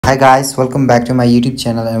Hi guys, welcome back to my YouTube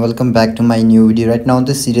channel and welcome back to my new video. Right now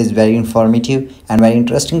this video is very informative and very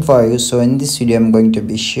interesting for you. So in this video I'm going to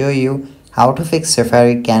be show you how to fix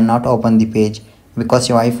Safari cannot open the page because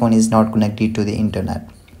your iPhone is not connected to the internet.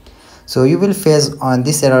 So you will face on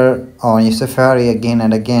this error on your Safari again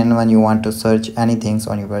and again when you want to search anything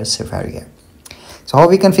on your Safari app. So how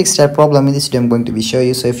we can fix that problem in this video I'm going to be show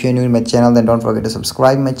you. So if you're new in my channel, then don't forget to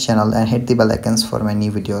subscribe my channel and hit the bell icons for my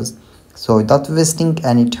new videos. So without wasting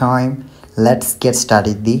any time, let's get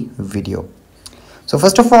started the video. So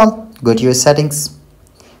first of all, go to your settings,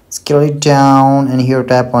 scroll it down, and here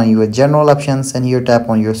tap on your general options, and here tap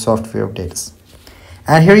on your software updates.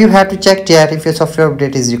 And here you have to check that if your software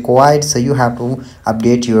update is required, so you have to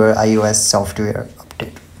update your iOS software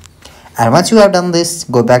update. And once you have done this,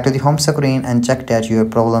 go back to the home screen and check that your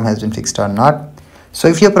problem has been fixed or not. So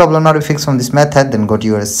if your problem not fixed from this method, then go to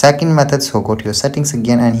your second method. So go to your settings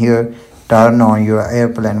again and here turn on your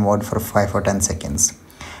airplane mode for 5 or 10 seconds.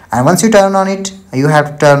 And once you turn on it, you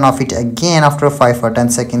have to turn off it again after 5 or 10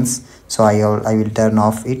 seconds. So I will turn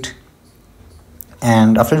off it.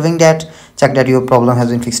 And after doing that, check that your problem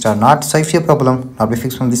has been fixed or not. So if your problem not be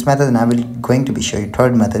fixed from this method, then I will going to be show you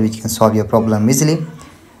third method which can solve your problem easily.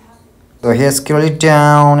 So here scroll it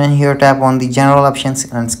down and here tap on the general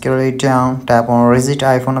options and scroll it down, tap on reset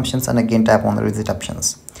iPhone options and again tap on the reset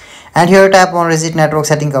options. And here tap on reset network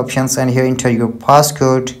setting options and here enter your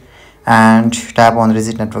passcode and tap on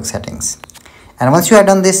reset network settings. And once you have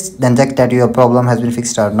done this, then check that your problem has been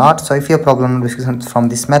fixed or not. So if your problem is fixed from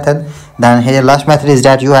this method, then here last method is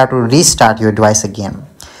that you have to restart your device again.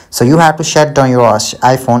 So you have to shut down your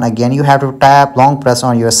iPhone again. You have to tap long press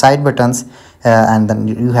on your side buttons and then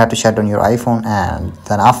you have to shut down your iPhone, and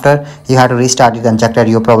then after you have to restart it and check that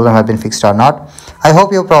your problem has been fixed or not. I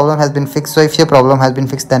hope your problem has been fixed. So if your problem has been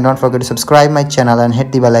fixed, then don't forget to subscribe my channel and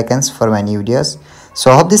hit the bell icons for my new videos.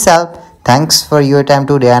 So I hope this helped. Thanks for your time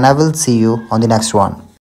today and I will see you on the next one.